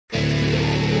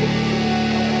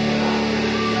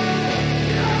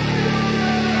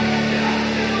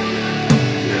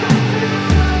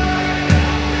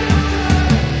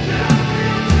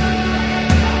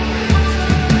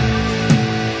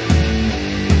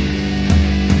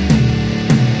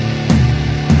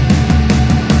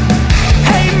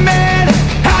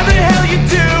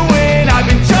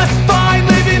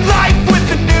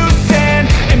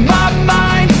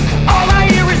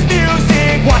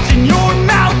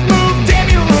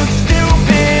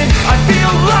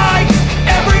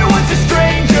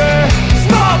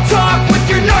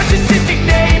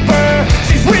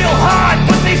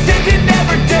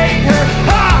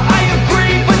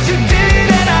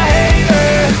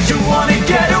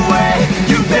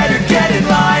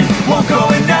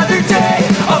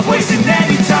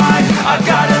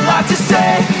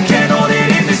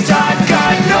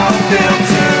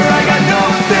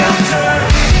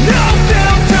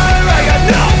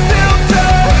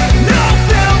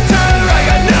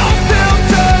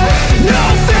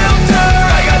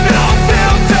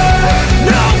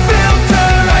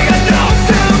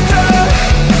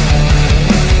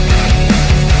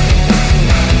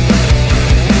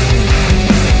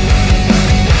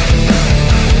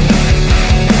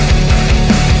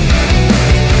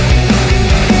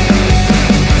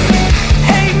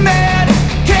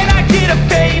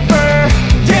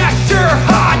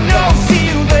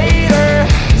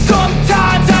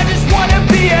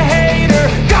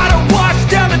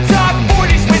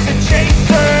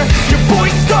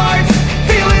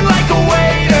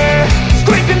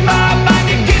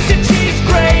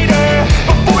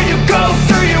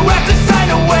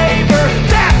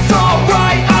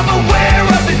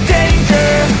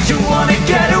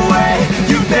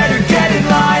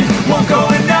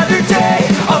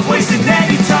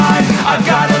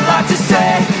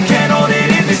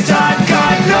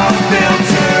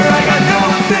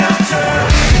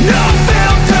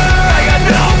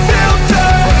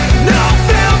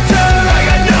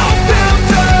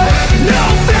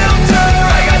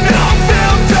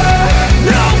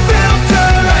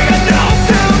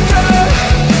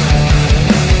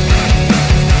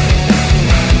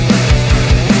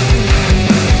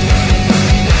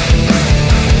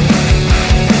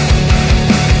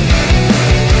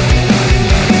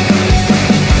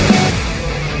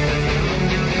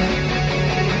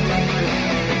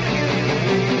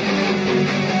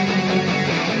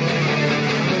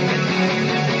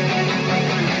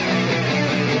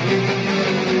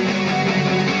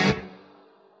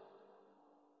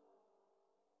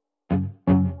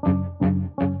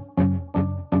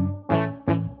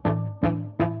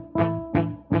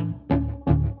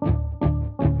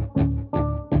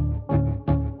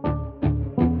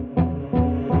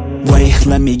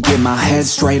let me get my head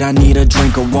straight. I need a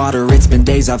drink of water, it's been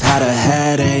days I've had a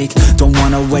headache. Don't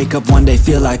wanna wake up one day,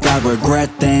 feel like I regret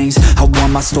things. I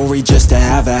want my story just to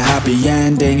have a happy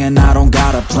ending. And I don't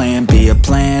got a plan B, a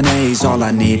plan A's all I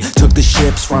need. Took the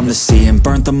ships from the sea and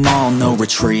burnt them all, no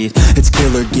retreat. It's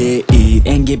kill or get, eat,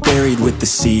 and get buried with the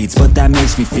seeds. But that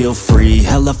makes me feel free,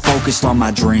 hella focused on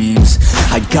my dreams.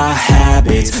 I got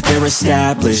habits, they're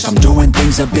established. I'm doing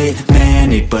things a bit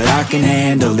manic, but I can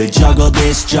handle it. Juggle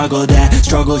this, juggle that,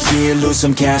 struggle here, lose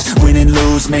some cash. Win and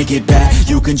lose, make it back.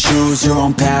 You can choose your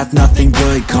own path, nothing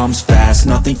good comes fast.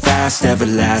 Nothing fast ever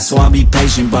lasts, so I'll be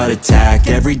patient but attack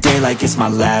every day like it's my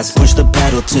last. Push the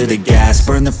pedal to the gas,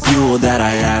 burn the fuel that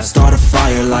I have. Start a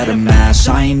fire, light a match,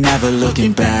 I ain't never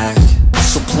looking back.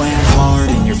 So plant hard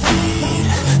in your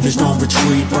feet, there's no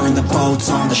retreat. Burn the boats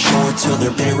on the shore till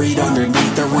they're buried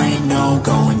underneath. There ain't no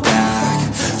going back.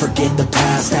 Forget the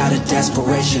past out of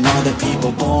desperation. All the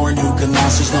people born who can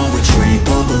last, there's no retreat.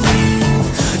 But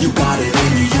believe, you got it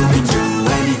in you, you can do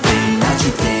anything that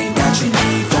you think that you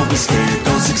need. Don't be scared,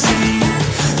 go succeed.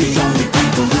 The only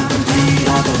people who compete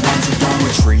are the ones who don't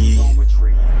retreat.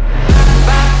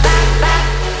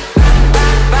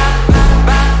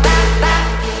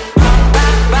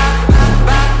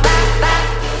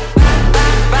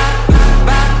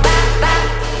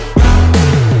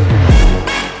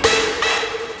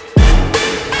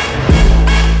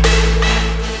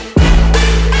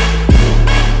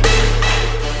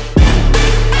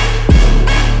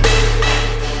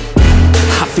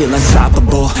 Feel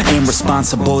unstoppable, ain't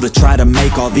responsible to try to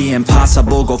make all the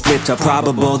impossible go flip to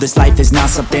probable. This life is not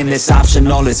something that's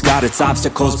optional, it's got its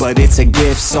obstacles, but it's a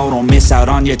gift. So don't miss out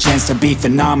on your chance to be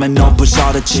phenomenal. Push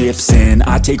all the chips in,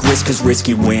 I take risks cause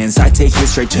risky wins. I take it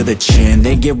straight to the chin,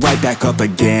 then get right back up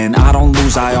again. I don't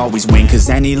lose, I always win, cause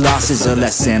any loss is a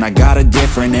lesson. I got a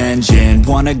different engine,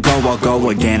 wanna go, I'll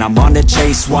go again. I'm on the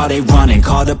chase while they running,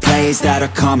 call the plays that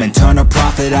are coming. Turn a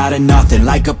profit out of nothing,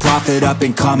 like a prophet up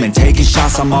and coming. Taking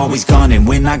shots, I'm always gunning.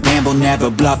 When I gamble, never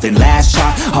bluffing. Last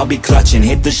shot, I'll be clutching.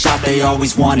 Hit the shot they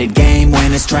always wanted. Game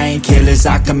winners, train killers.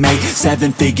 I can make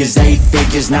 7 figures, 8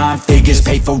 figures, 9 figures.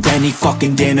 Pay for any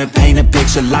fucking dinner. Paint a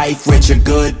picture, life richer.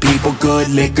 Good people, good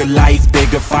liquor. Life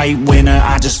bigger, fight winner.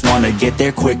 I just wanna get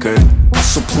there quicker.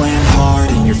 So plant hard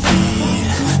in your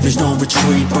feet, there's no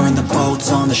retreat. Burn the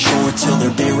boats on the shore till they're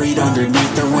buried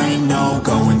underneath. There ain't no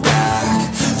going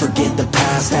back. Forget the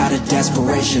past out of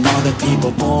desperation. All the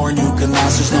people born who can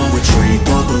last, there's no retreat.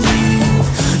 But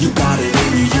believe, you got it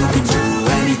in you, you can do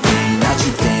anything that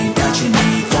you think that you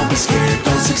need. Don't be scared,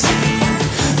 go succeed.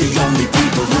 The only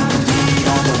people who compete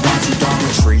are the ones who don't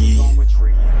retreat.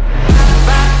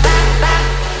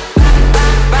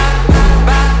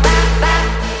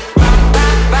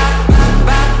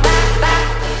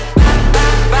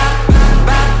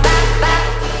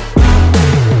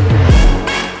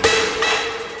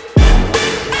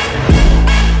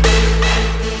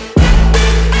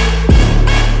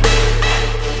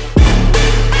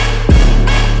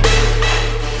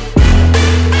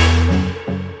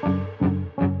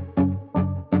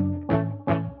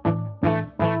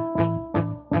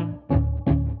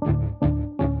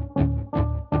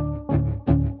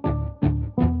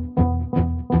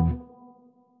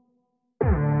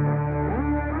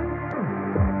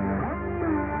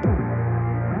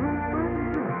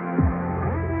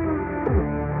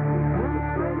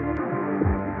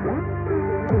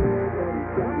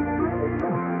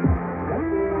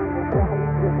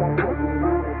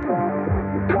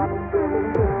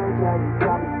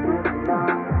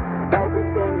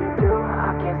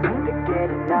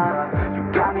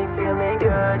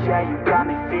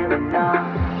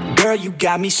 Girl, you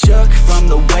got me shook from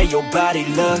the way your body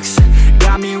looks.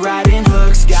 Got me riding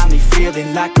hooks, got me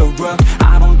feeling like a rook.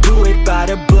 I don't do it by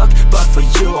the book, but for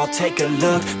you I'll take a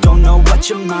look. Don't know what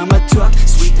your mama took,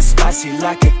 sweet and spicy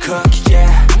like a cook,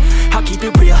 yeah. I'll keep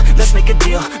it real, let's make a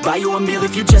deal. Buy you a meal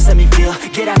if you just let me feel.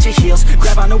 Get out your heels,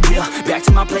 grab on the wheel. Back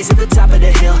to my place at the top of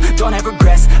the hill. Don't have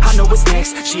regrets, I know what's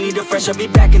next. She need a fresh, I'll be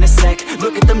back in a sec.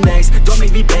 Look at them legs, don't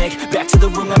make me beg. Back to the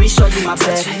room, let me show you my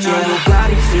bed. Touching on your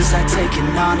body feels like taking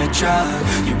on a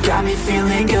drug. You got me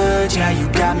feeling good, yeah, you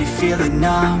got me feeling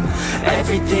numb.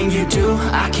 Everything you do,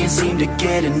 I can't seem to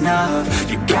get enough.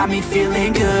 You got me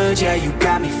feeling good, yeah, you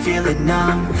got me feeling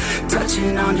numb.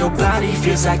 Touching on your body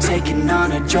feels like taking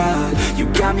on a drug. You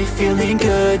got me feeling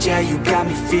good, yeah, you got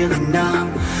me feeling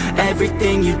numb.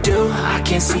 Everything you do, I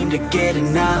can't seem to get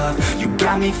enough. You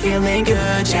got me feeling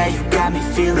good, yeah, you got me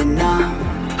feeling numb.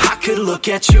 I could look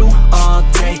at you all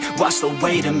day, watch the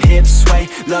way them hips sway.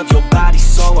 Love your body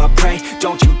so I pray,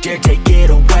 don't you dare take it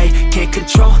away. Can't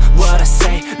control what I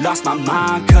say, lost my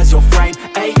mind cause your frame.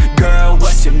 Hey girl,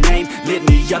 what's your name? Lit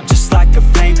me up just like a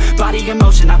flame. Body in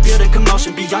motion, I feel the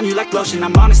commotion, beyond you like lotion.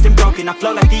 I'm honest and broken, I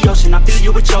flow like the ocean. I feel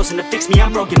you were chosen to fix me,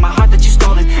 I'm broken. My heart that you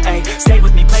stolen, hey. Stay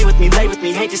with me, play with me, lay with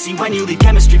me. Hate to see when you leave,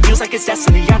 chemistry feels like it's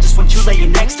destiny. I just want you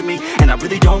laying next to me, and I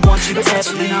really don't want you to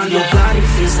ever leave. On your body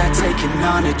feels like taking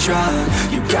on a drug.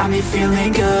 You got me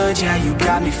feeling good, yeah, you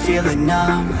got me feeling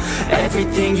numb.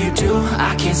 Everything you do,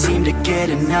 I can't seem to get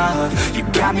enough. You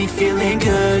got me feeling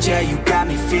good, yeah, you got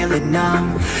me feeling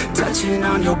numb. Touching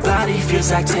on your body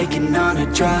feels like taking on a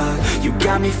drug. You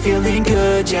got me feeling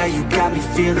good, yeah, you got me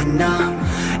feeling numb.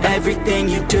 Everything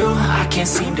you do, I can't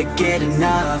seem to get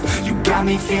enough. You got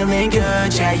me feeling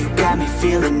good, yeah, you got me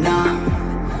feeling numb.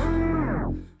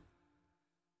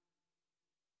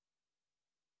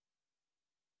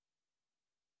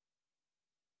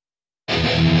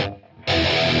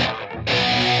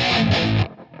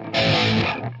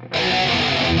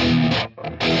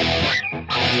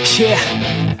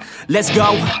 Yeah, let's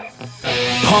go.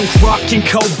 Punk rock and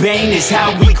Cobain is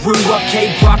how we grew up.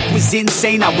 K-Rock was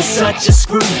insane, I was such a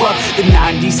screw up. The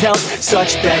 90s held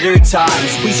such better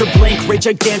times. Weezer, Blink, Rage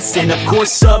Against, and of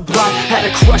course Sublime. Had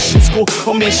a crush in school,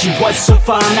 oh man she was so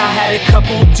fine. I had a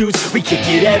couple dudes, we kick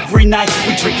it every night.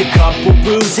 We drink a couple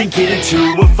brews and get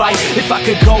into a fight. If I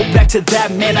could go back to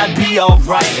that, man, I'd be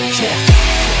alright.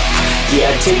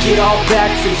 Yeah, I'd take it all back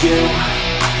for you.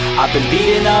 I've been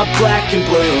beating up black and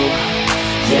blue.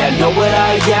 Yeah, I know what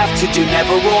I have to do.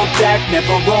 Never roll back,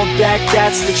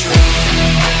 that's the truth.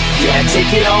 Yeah,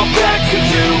 take it all back for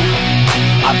you.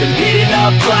 I've been beating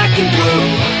up black and blue.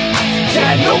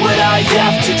 Yeah, I know what I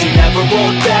have to do. Never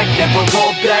roll back,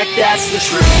 that's the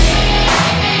truth.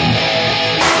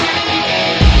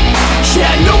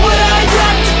 Yeah, I know what I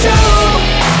have to do.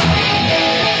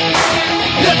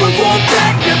 Never roll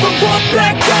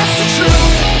back, that's the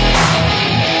truth.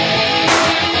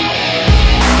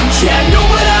 Yeah, I know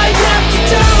what I have to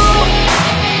do.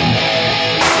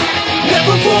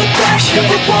 Never roll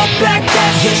back,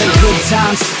 that's the good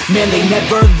times, man, they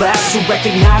never last. So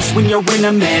recognize when you're in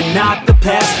a man, not the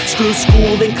past. Screw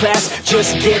school and class,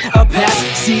 just get a pass.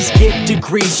 C's get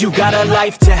degrees, you got a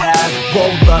life to have.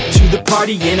 Roll up to the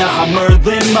party in a Hummer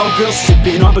limo. Girls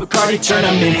sipping on Bacardi, turn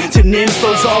them into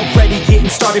nymphos. Already getting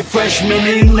started, freshmen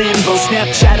in limbo.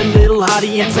 Snapchat a little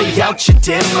hottie and play out your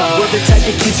demo. We're the type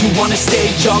of kids who wanna stay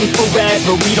young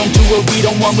forever. We don't do what we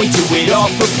don't want, we do it all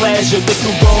for pleasure.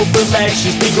 Liquor over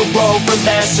lectures, bigger over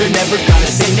lesser. Never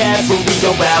gonna say never, we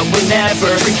go out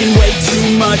whenever. Drinking way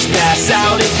too much, pass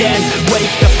out again. Wake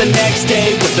up the next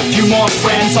day with a few more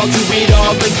friends. I'll do it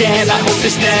all again, I hope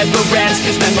this never ends.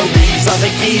 Cause memories are the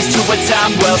keys to a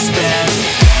time well spent.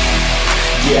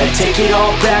 Yeah, take it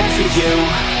all back for you.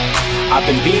 I've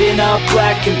been beating up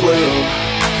black and blue.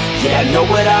 Yeah, I know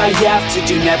what I have to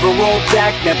do. Never roll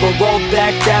back,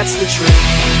 that's the truth.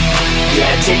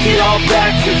 Yeah, take it all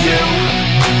back for you.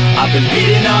 I've been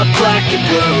beating up black and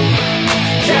blue.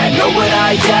 Yeah, I know what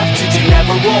I have to do.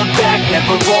 Never roll back,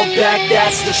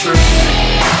 that's the truth.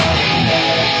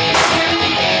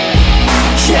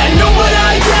 Yeah, I know what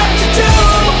I have to do.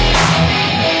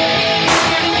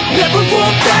 Never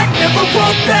roll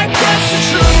back, that's the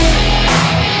truth.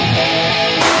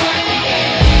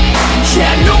 Yeah,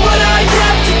 I know what I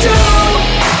have to do.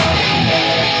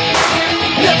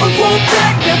 Never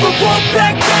roll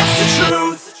back, that's the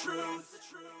truth.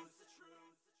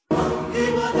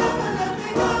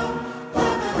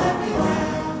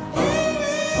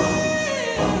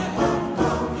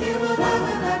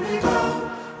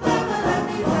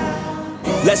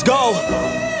 Let's go.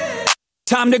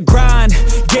 Time to grind,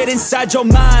 get inside your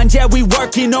mind. Yeah, we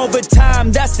working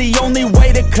overtime, that's the only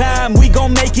way to climb. We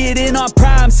gon' make it in our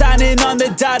prime, signing on the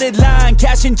dotted line.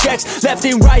 Cashing checks left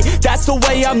and right, that's the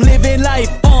way I'm living life.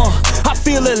 I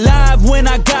feel alive when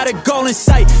I got a goal in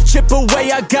sight. Chip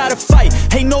away, I gotta fight,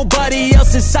 ain't nobody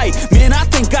else in sight. Man, I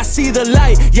think I see the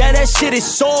light, yeah, that shit is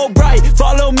so bright.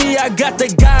 Follow me, I got the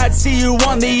guide, see you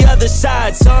on the other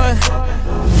side, son.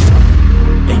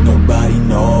 Ain't nobody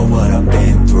know what I've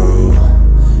been through.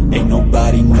 Ain't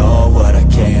nobody know what I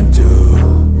can do.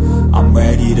 I'm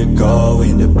ready to go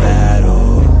into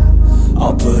battle.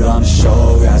 I'll put on a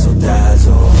show, razzle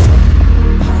dazzle.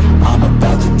 I'm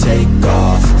about to take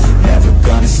off, never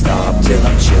gonna stop till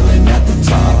I'm chilling at the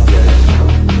top, yeah.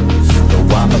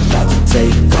 No, I'm about to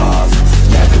take off,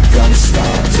 never gonna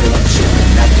stop till I'm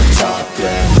chilling at the top,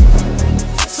 yeah.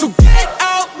 So get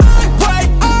out my way,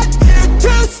 I'm here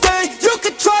to stay. You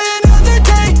can try another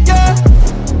day, yeah.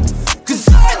 Cause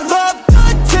I love the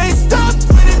taste of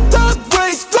winning.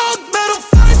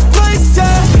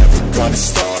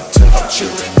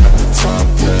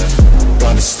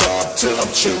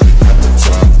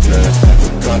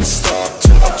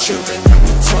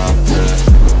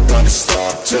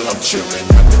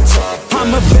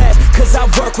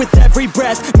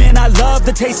 breath. Man, I love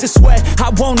the taste of sweat, I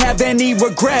won't have any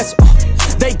regrets.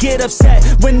 They get upset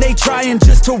when they trying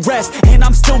just to rest, and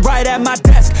I'm still right at my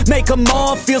desk, make them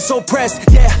all feel so pressed.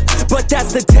 Yeah, but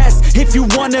that's the test. If you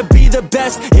wanna be the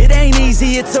best, it ain't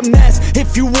easy, it's a mess.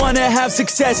 If you wanna have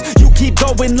success, you keep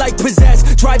going like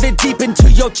possessed. Drive it deep into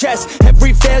your chest.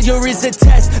 Every failure is a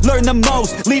test. Learn the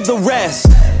most, leave the rest.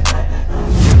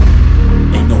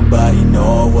 Ain't nobody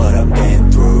know what I've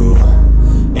been through.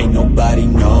 Ain't nobody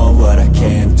know what I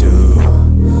can do.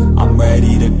 I'm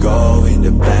ready to go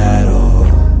into battle.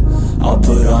 I'll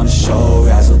put on a show,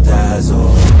 razzle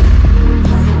dazzle.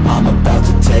 I'm about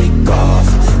to take off,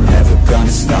 never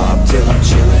gonna stop till I'm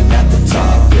chilling at the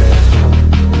top, yeah.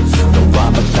 No,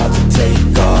 I'm about to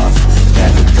take off,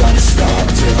 never gonna stop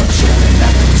till I'm chilling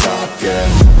at the top, yeah.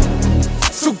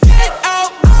 So get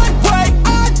out my way,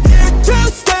 I'm here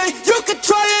to stay. You could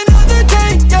try another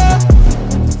day, yeah.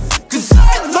 Cause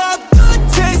I love the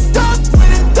taste of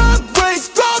winning the race.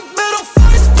 Gold medal,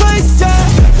 first place, yeah.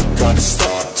 Never gonna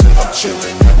stop till I'm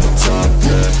chilling at the top,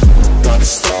 yeah. Gonna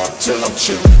stop till I'm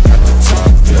chilling at the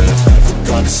top, yeah. Never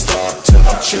gonna stop till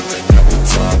I'm chilling at the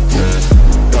top,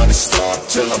 yeah. Gonna stop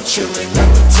till I'm chilling at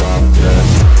the top, yeah.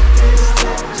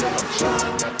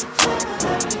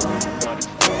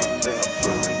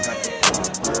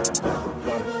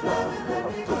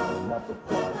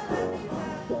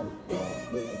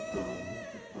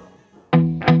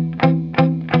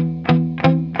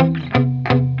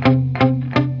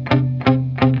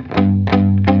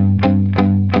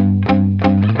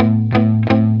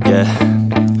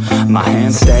 My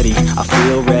hands steady, I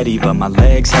feel ready, but my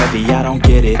legs heavy, I don't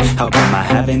get it. How come I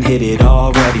haven't hit it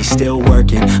already? Still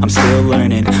working, I'm still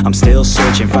learning, I'm still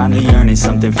searching, finally earning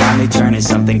something, finally turning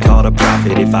something called a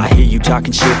profit. If I hear you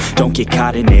talking shit, don't get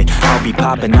caught in it. I'll be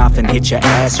popping off and hit your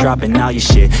ass, dropping all your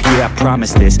shit. Yeah, I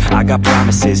promise this, I got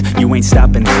promises, you ain't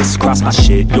stopping this. Cross my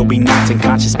shit, you'll be knocked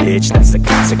unconscious, bitch. That's the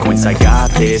consequence, I got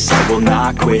this, I will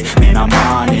not quit. Man, I'm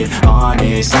on it,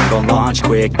 honest, I'm gon' launch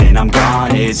quick, then I'm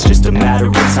gone. It's just a matter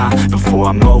of time before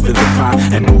I'm over the climb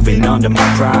and moving under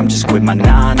my prime. Just quit my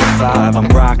 9 to 5, I'm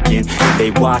rocking, and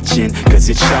they watching, cause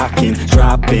it's shocking.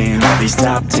 Dropping all these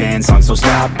top 10 songs, so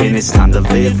stopping. It's time to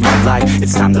live my life,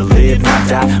 it's time to live, not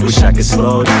die. Wish I could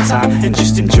slow down time and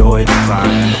just enjoy the climb.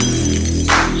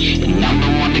 And I'm the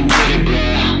one to get it, bro.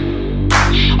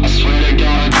 I swear to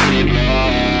God I get it,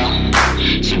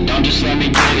 bro. So don't just let me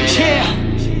get it. Yeah,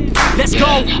 let's go.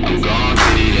 I'm gon'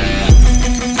 get it, yeah.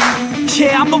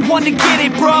 Yeah, I'm the one to get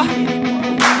it, bruh.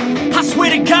 I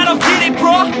swear to God I'll get it,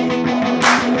 bruh.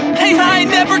 Hey, I ain't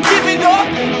never giving up.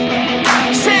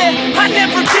 Yeah, I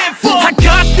never give up. I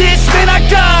got this, man, I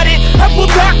got it. I will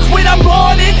not quit, I'm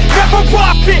on it. Never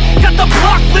off it. Got the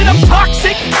block lit, I'm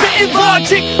toxic. Spitting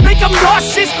logic, make them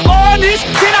nauseous. Honest,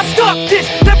 can I stop this?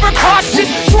 Never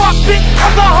cautious, drop it.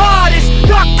 I'm the hardest.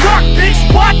 Knock, knock, bitch,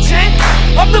 watch it.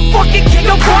 I'm the fucking king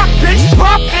of rock, bitch.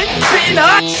 Profit, spitting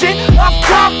hot shit. I'm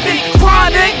topic,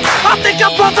 chronic. I think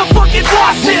I'm motherfucking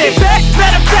lost it. Making back,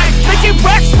 matter of fact, making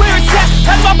racks where it's at.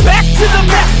 Have my back to the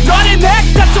mat, not an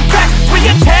act, that's a fact. We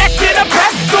attack in a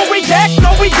back, no react,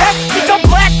 no react. Think I'm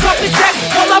black, up his act.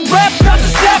 While I rap, bounce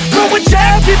a snap, throw a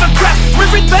jab, give a crap.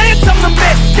 We're advanced, I'm the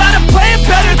man. Got a plan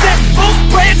better than most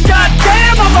brands.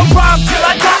 Goddamn, I'm a rhyme till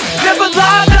I die. Never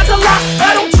lie, that's a lie.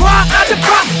 I don't try, I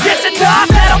defy. Get to die,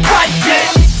 that I'm right,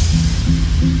 yeah.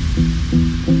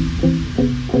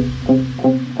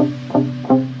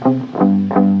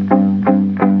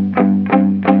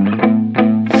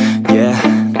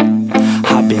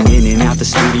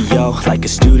 Like a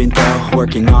student though,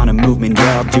 working on a movement,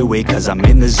 yeah, I'll do it cause I'm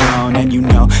in the zone. And you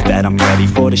know that I'm ready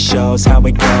for the shows. How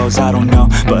it goes, I don't know,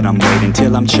 but I'm waiting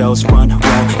till I'm chose. Front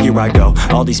row, here I go.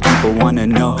 All these people wanna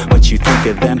know what you think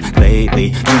of them lately.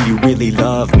 Do you really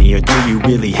love me or do you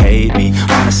really hate me?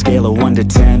 On a scale of 1 to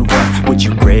 10, what would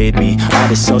you grade me? All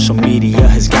this social media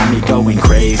has got me going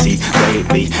crazy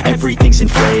lately. Everything's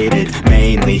inflated,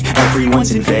 mainly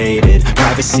everyone's invaded.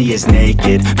 Privacy is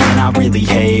naked, man, I really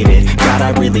hate it. God,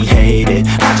 I really hate it.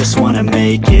 I just wanna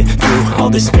make it through all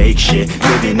this fake shit.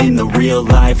 Living in the real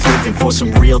life, living for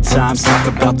some real times. Talk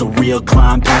about the real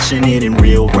climb, passionate in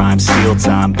real rhymes. Steal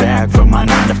time back from my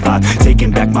 9 to 5,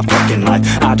 taking back my fucking life.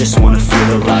 I just wanna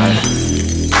feel alive.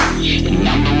 And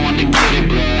I'm the one to get it,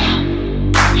 bro.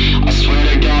 I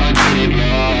swear to God I get it,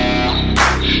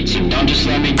 bro. So don't just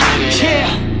let me get it.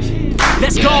 Yeah,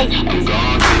 let's go. I'm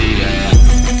gon' get it, yeah.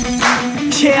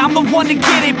 Yeah, I'm the one to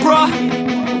get it, bruh.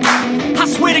 I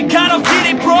swear to God I'll get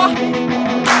it, bro.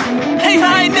 Hey,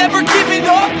 I ain't never giving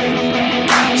up.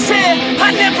 Yeah,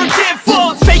 I never give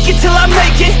up. Fake it till I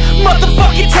make it.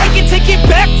 motherfucking take it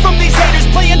back from these haters,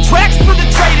 playing tracks for the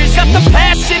traitors. Got the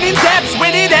passion and that's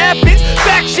when it happens.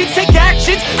 Factions take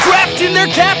actions, drafting their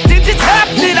captains. It's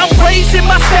happening, I'm raising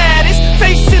my status,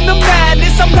 facing the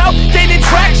madness. I'm out gaining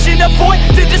traction, avoid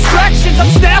the distractions. I'm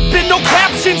snapping, no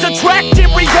captions, attracting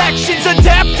reactions,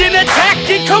 adapting,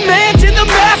 attacking, commanding the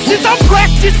masses. I'm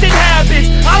practicing habits,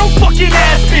 I don't fucking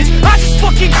ask bitch, I just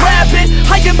fucking grab it.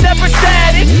 I am never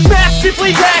static,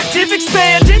 massively active,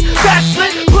 expanding,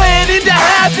 backslid, planning to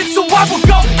have it. So I will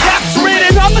go capture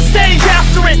it, and I'ma stay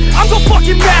after it. I'm gon'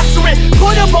 fucking master it,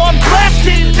 put them on blast,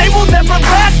 kid, they will never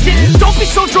last it. Don't be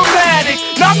so dramatic,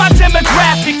 not my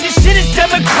demographic. This shit is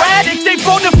democratic, they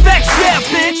vote effects, yeah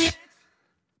bitch.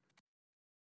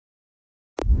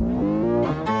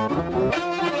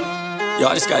 Yo,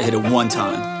 I just gotta hit it one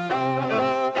time.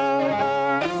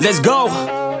 Let's go!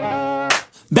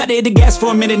 About to hit the gas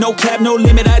for a minute, no cap, no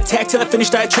limit. I attack till I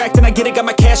finish, I attract and I get it. Got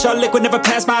my cash all liquid, never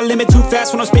pass my limit. Too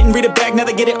fast when I'm spitting, read it back, now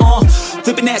they get it on.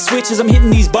 Flipping that switch as I'm hitting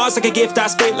these bars like a gift. I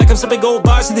spit like I'm sipping gold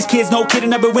bars to these kids, no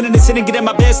kidding. I've been winning this and getting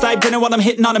my best life dinner while I'm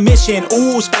hitting on a mission.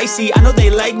 Ooh, spicy, I know they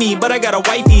like me, but I got a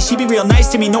wifey, she be real nice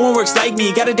to me. No one works like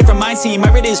me, got a different mindset.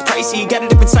 My rate is pricey, got a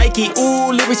different psyche.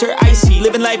 Ooh, lyrics are icy,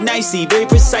 living life nicely, very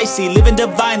precisely, living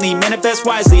divinely, manifest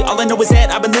wisely. All I know is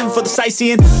that I've been living for the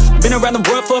sightseeing. Been around the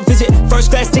world for a visit, first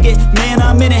class ticket, man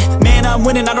I'm in it, man I'm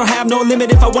winning. I don't have no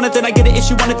limit, if I want it then I get it. If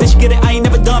she want it then she get it, I ain't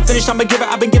never done finished. I'm a giver,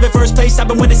 I've been giving first place. I've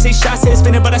been winning 6 shots, head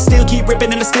spinning, but I still keep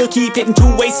ripping and I still keep hitting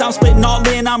 2 weights. I'm splitting all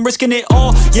in, I'm risking it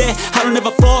all, yeah. I don't ever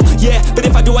fall, yeah, but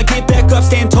if I do I get back up,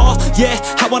 stand tall, yeah.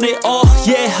 I want it all,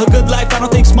 yeah, a good life, I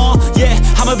don't think small, yeah.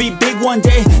 I'ma be big one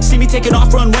day, see me taking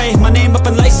off runway, my name up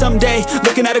in lights someday.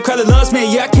 Looking at a crowd that loves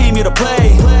me, yeah, I came here to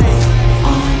play.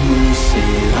 I'm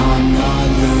lucid, I'm not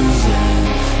losing.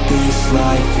 This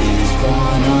life is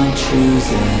one I'm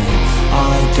choosing.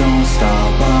 I don't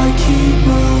stop, I keep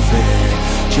moving.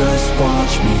 Just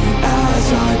watch me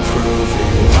as I prove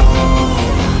it. Oh,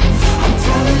 I'm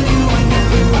telling you I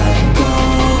never let go.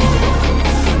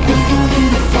 When I'm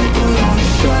in a fight, put on a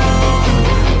show.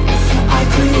 I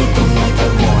create the life I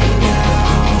want now,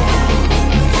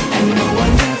 and no, I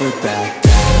never back down.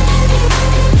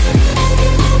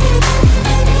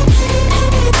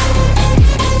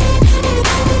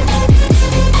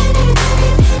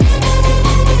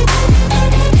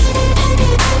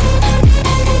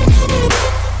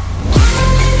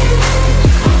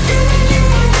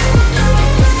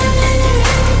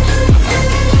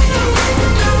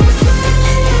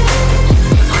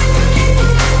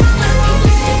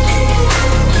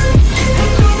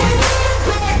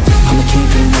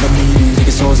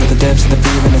 At the depths of the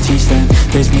feeling I teach them.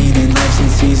 There's meaning, lives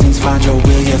and seasons. Find your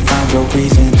will, yeah, find your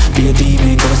reason. Be a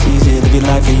demon, go and seize it. Live your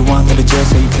life how you want, live it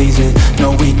just how you please it.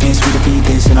 No weakness, we defeat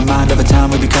this. In our mind, over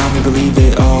time we become, we believe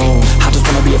it. Oh, I just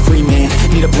wanna be a free man.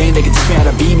 Need a plan that can teach me how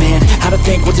to be man. How to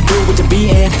think, what to do, what to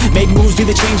be in. Make moves, be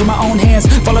the change in my own hands.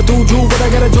 Follow through, do what I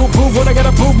gotta do. Prove what I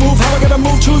gotta prove, move how I gotta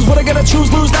move. Choose what I gotta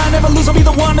choose, lose, I never lose. I'll be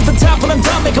the one at the top when I'm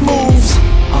done making moves.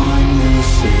 I'm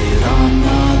lucid, I'm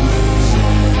not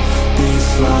losing.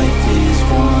 This life is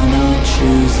one I'm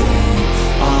choosing.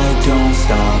 I don't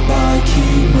stop, I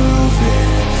keep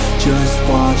moving. Just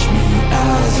watch me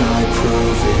as I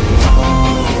prove it.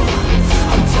 Oh,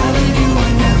 I'm telling you I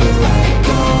never let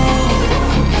go.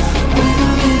 When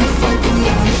I'm in a fight, put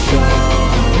on a show.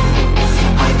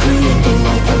 I create the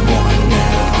life I want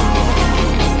now,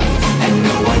 and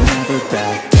no, I never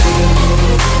back down.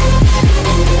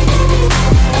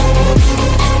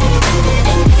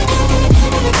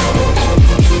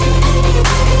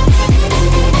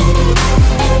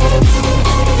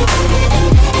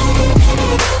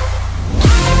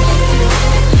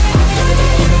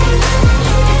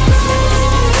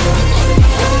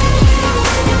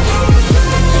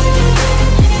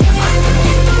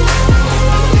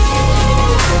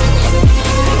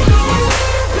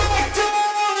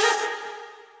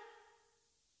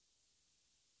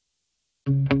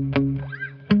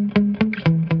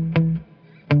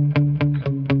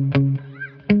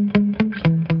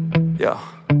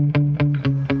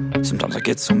 Sometimes I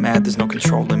get so mad, there's no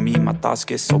controlling me. My thoughts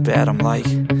get so bad, I'm like,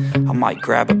 I might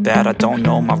grab a bat, I don't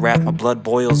know. My wrath, my blood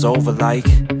boils over like,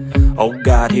 oh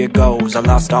God, here goes. I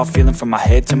lost all feeling from my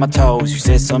head to my toes. You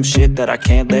said some shit that I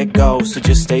can't let go, so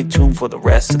just stay tuned for the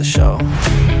rest of the show.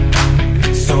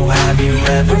 So have you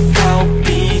ever felt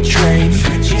betrayed?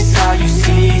 Switches how you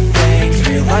see things,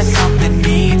 realize something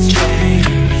needs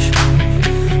change.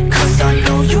 Cause I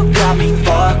know you got me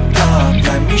fucked up,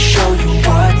 let me show you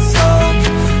what's up.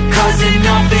 Cause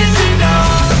enough is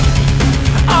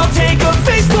enough. I'll take a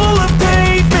face full of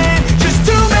pavement just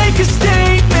to make a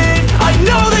statement. I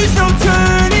know there's no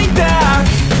turning back.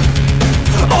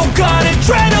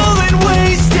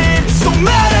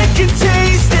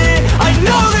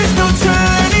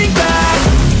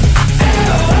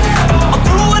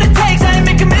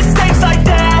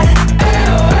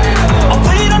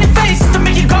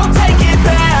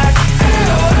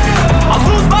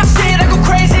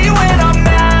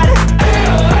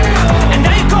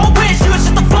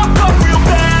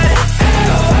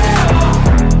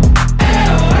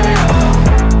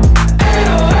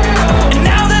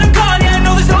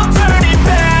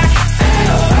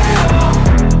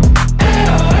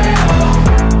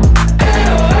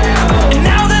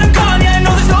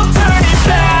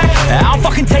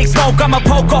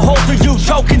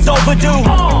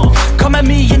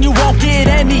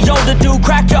 do,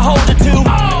 crack your holder too.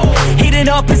 Heating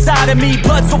up inside of me,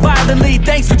 blood so violently,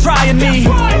 thanks for trying me.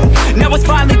 Now it's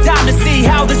finally time to see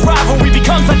how this rivalry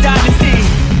becomes a dynasty.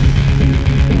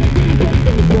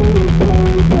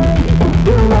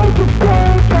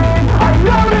 I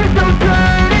know there's no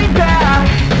turning back.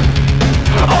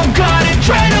 Oh God,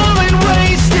 adrenaline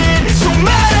wasted, so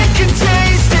mad I can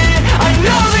taste it. I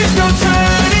know there's no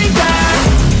turning back.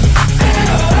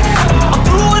 I'll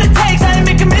do what it takes, I ain't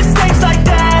making mistakes like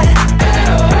that.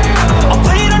 I'll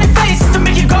play it on your face to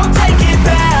make you go take it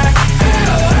back.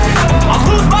 I'll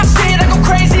lose my shit, I go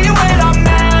crazy when I'm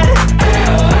mad.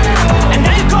 And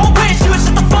now you go wish you would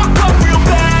shut the fuck up real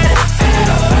bad.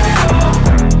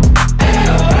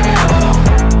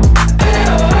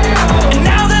 And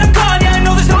now that I'm gone, yeah, I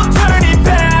know there's no turning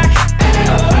back.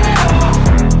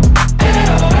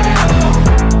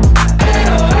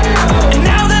 And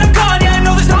now that I'm gone, yeah, I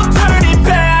know there's no turning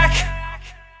back.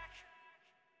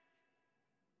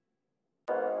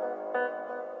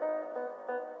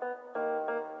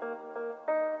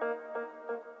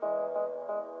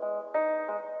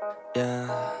 Yeah.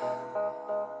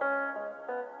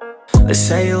 They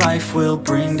say life will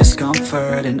bring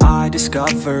discomfort, and I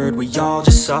discovered we all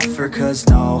just suffer, 'cause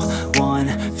no one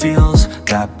feels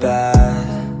that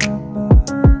bad.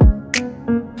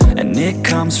 And it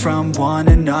comes from one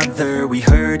another, we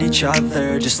hurt each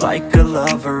other just like a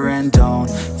lover, and don't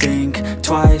think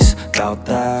twice about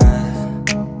that.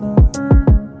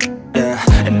 Yeah,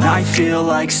 and I feel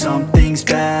like something's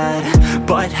bad,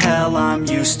 but hell, I'm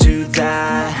used to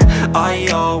that. I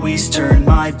always turn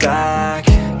my back,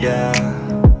 yeah.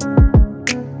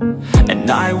 And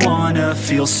I wanna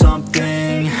feel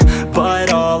something,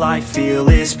 but all I feel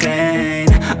is pain.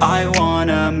 I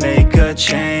wanna make a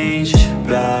change,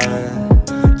 but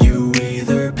you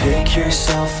either pick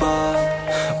yourself up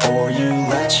or you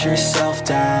let yourself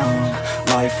down.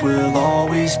 Life will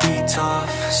always be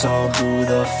tough, so who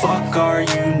the fuck are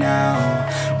you now?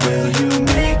 Will you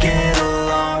make it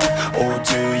alone, or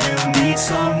do you need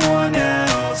someone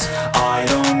else? I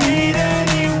don't need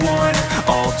anyone,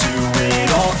 I'll do it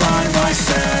all by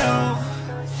myself.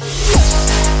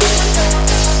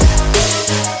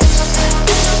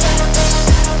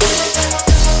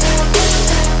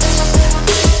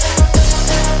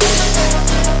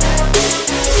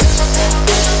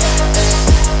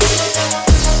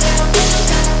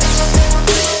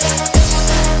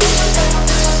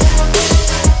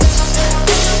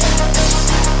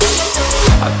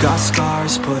 Got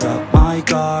scars, put up my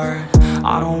guard.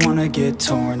 I don't wanna get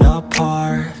torn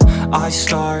apart. I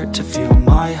start to feel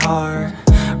my heart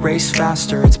race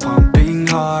faster, it's pumping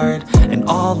hard. And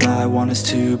all I want is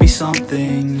to be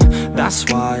something. That's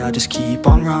why I just keep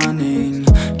on running.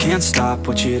 Can't stop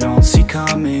what you don't see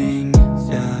coming.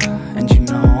 Yeah, and you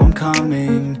know I'm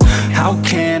coming. How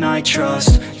can I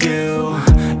trust you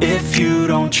if you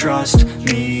don't trust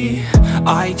me?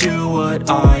 I do what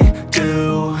I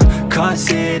do, 'cause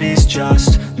it is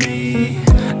just me,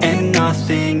 and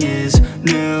nothing is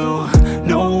new.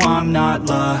 No, I'm not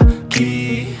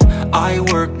lucky. I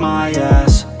work my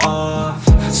ass off,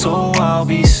 so I'll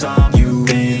be some. You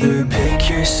either pick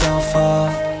yourself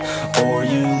up or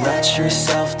you let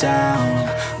yourself down.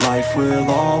 Life will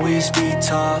always be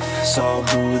tough, so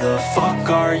who the fuck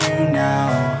are you now?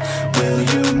 Will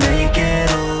you make it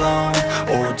alone,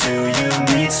 or do you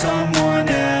need someone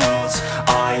else?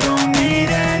 I don't need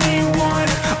anyone,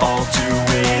 I'll do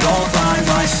it all by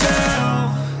myself.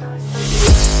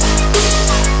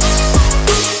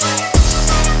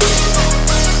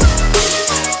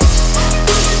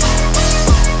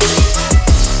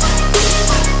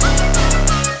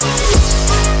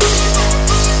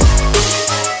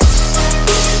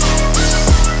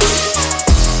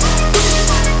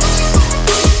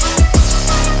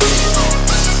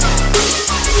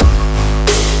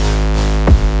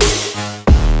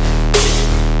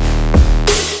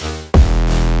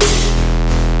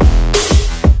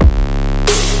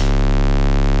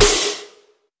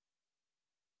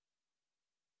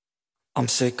 I'm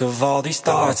sick of all these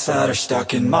thoughts that are stuck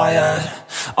in my head.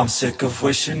 I'm sick of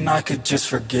wishing I could just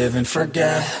forgive and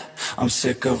forget. I'm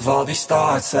sick of all these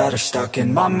thoughts that are stuck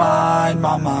in my mind,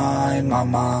 my mind, my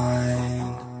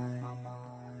mind.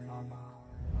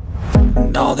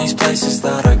 And all these places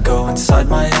that I go inside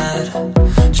my head,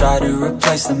 try to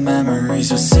replace the memories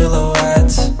with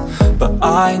silhouettes, but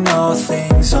I know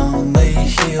things only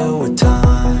heal with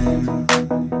time.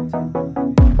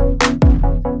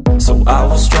 So I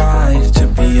will strive to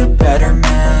be a better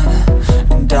man,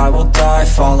 and I will die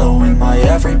following my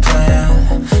every plan.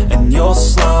 And you'll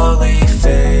slowly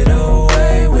fade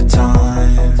away with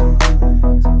time.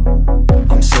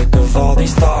 I'm sick of all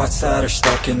these thoughts that are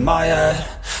stuck in my head.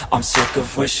 I'm sick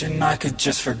of wishing I could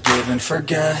just forgive and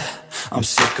forget. I'm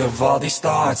sick of all these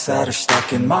thoughts that are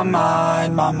stuck in my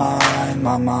mind, my mind,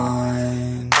 my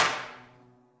mind.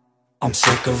 I'm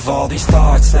sick of all these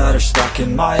thoughts that are stuck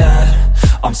in my head.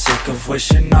 I'm sick of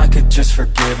wishing I could just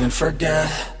forgive and forget.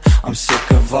 I'm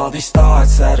sick of all these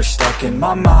thoughts that are stuck in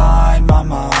my mind, my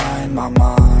mind, my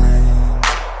mind.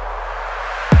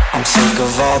 I'm sick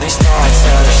of all these thoughts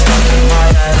that are stuck in my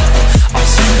head. I'm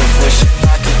sick of wishing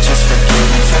I could just forgive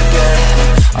and forget.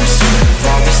 I'm sick of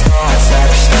all these thoughts that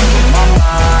are stuck in my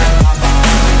mind, my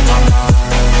mind, my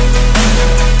mind.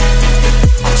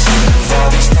 I'm sick of all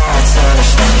these thoughts that are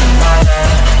stuck in my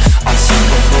head. I'm sick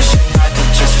of wishing I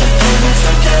could just forgive and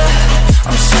forget.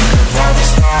 I'm sick of all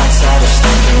these thoughts that are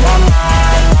stuck in my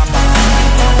mind, my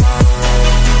mind, my mind.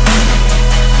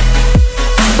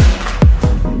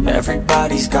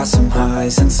 Everybody's got some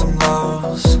highs and some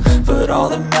lows, but all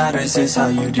that matters is how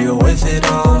you deal with it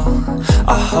all.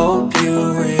 I hope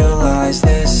you realize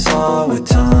this all with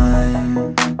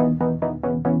time.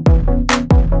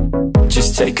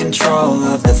 Just take control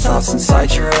of the thoughts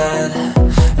inside your head,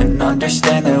 and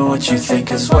understand that what you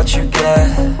think is what you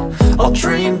get. I'll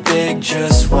dream big,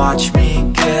 just watch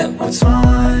me get what's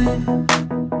mine.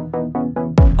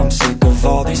 I'm sick of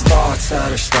all these thoughts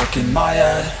that are stuck in my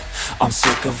head. I'm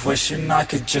sick of wishing I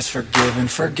could just forgive and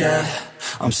forget.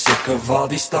 I'm sick of all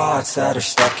these thoughts that are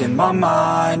stuck in my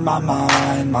mind, my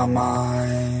mind, my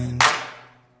mind.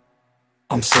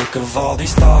 I'm sick of all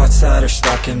these thoughts that are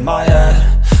stuck in my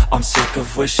head. I'm sick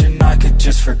of wishing I could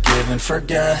just forgive and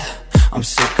forget. I'm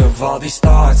sick of all these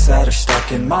thoughts that are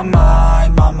stuck in my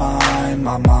mind, my mind,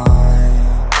 my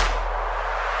mind.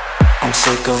 I'm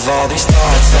sick of all these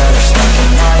thoughts that are stuck in my head.